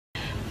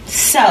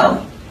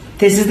So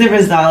this is the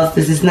results.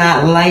 This is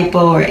not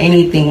lipo or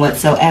anything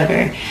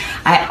whatsoever.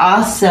 I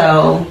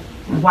also,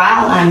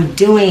 while I'm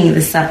doing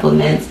the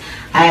supplements,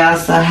 I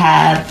also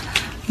have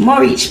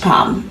Moriche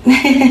Palm.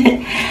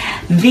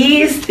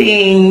 These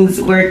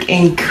things work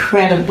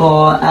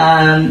incredible.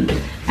 I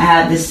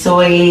have the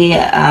soy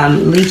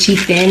lychee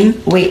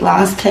thin weight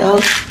loss pill.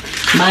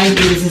 Mind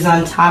you, this is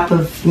on top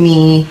of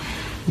me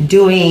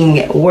doing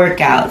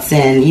workouts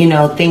and, you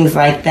know, things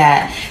like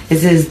that.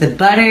 This is the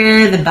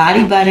butter, the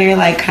body butter,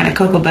 like kind of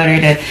cocoa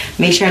butter, to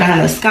make sure I don't have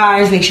no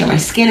scars, make sure my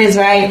skin is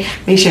right,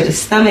 make sure the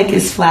stomach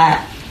is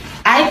flat.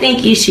 I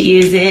think you should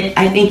use it.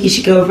 I think you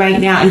should go right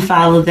now and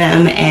follow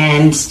them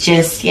and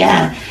just,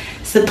 yeah,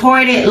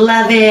 support it,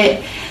 love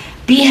it,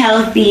 be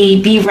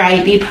healthy, be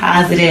right, be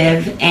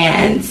positive,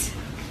 and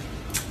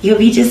you'll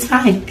be just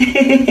fine.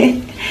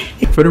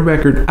 For the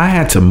record, I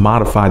had to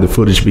modify the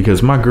footage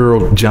because my girl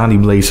Jhonni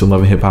Blaze from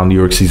Love and Hip Hop New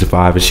York season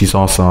 5, and she's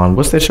also on,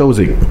 what's that show? Is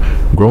it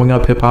Growing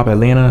Up Hip Hop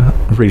Atlanta?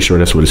 I'm pretty sure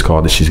that's what it's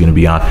called that she's going to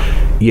be on.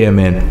 Yeah,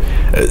 man.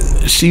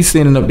 She's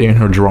standing up there in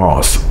her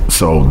drawers.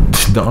 So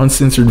the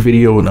uncensored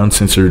video and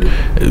uncensored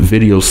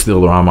videos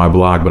still are on my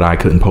blog, but I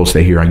couldn't post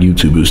that here on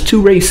YouTube. It was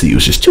too racy. It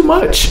was just too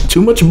much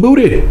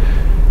booty.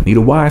 Need a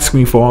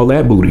widescreen for all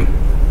that booty.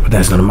 But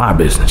that's none of my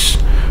business.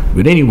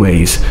 But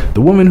anyways,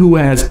 the woman who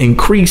has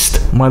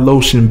increased my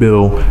lotion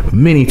bill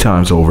many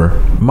times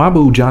over, my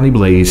boo Jhonni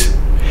Blaze,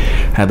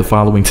 had the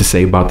following to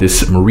say about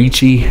this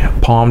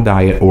Moriche Palm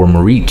Diet, or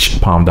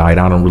Moriche Palm Diet.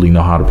 I don't really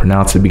know how to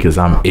pronounce it because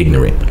I'm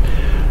ignorant.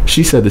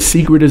 She said the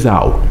secret is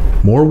out.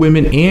 More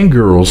women and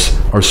girls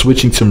are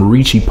switching to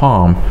Moriche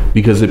Palm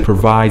because it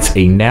provides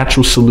a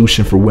natural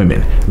solution for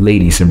women.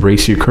 Ladies,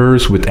 embrace your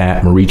curves with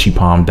that Moriche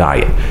Palm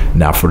Diet.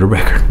 Now for the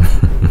record.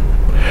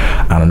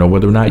 I don't know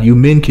whether or not you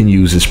men can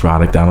use this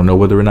product. I don't know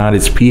whether or not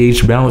it's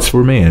pH balanced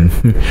for men.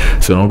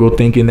 So don't go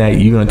thinking that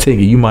you're going to take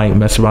it. You might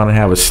mess around and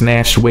have a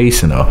snatched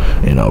waist and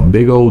a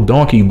big old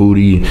donkey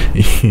booty.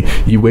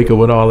 You wake up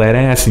with all that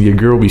ass and your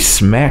girl be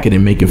smacking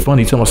and making fun.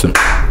 You tell us,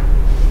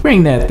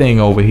 bring that thing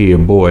over here,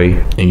 boy,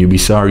 and you'll be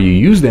sorry you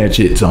used that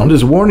shit. So I'm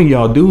just warning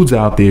y'all dudes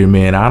out there,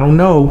 man. I don't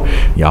know.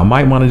 Y'all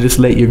might want to just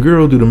let your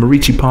girl do the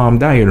Moriche Palm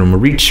Diet or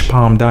Moriche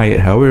Palm Diet,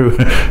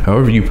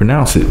 however you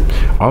pronounce it.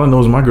 All I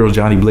know is my girl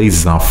Jhonni Blaze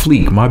is on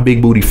fleek. My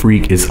big booty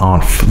freak is on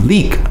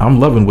fleek.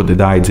 I'm loving what the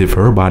diet did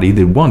for her body. It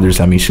did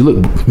wonders. I mean, she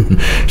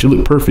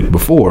looked perfect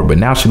before, but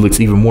now she looks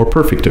even more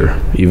perfecter.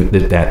 Even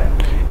if that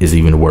is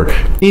even a word.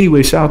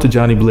 Anyway, shout out to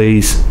Jhonni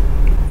Blaze.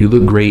 You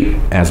look great,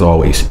 as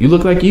always. You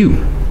look like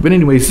you. But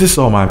anyways, this is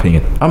all my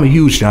opinion. I'm a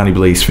huge Jhonni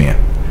Blaze fan.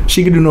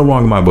 She can do no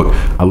wrong in my book.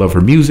 I love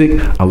her music.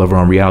 I love her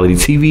on reality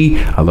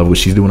TV. I love what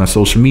she's doing on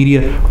social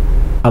media.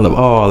 I love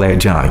all that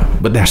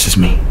Jhonni. But that's just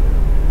me.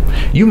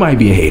 You might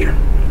be a hater.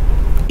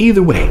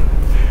 Either way,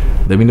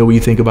 let me know what you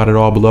think about it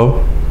all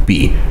below.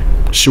 Be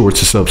sure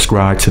to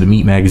subscribe to the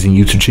Meat Magazine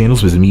YouTube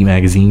channels. Visit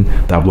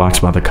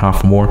meatmagazine.blogspot.com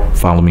for more.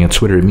 Follow me on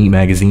Twitter at Meat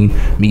Magazine,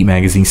 Meat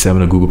Magazine 7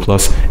 on Google+,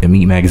 and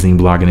Meat Magazine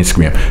blog and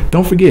Instagram.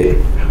 Don't forget,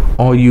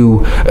 all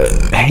you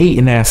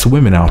hating ass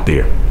women out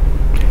there,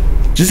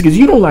 just because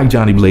you don't like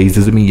Jhonni Blaze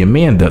doesn't mean your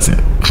man doesn't.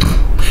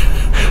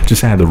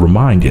 Just had to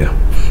remind you.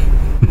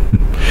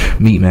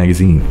 Meat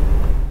Magazine.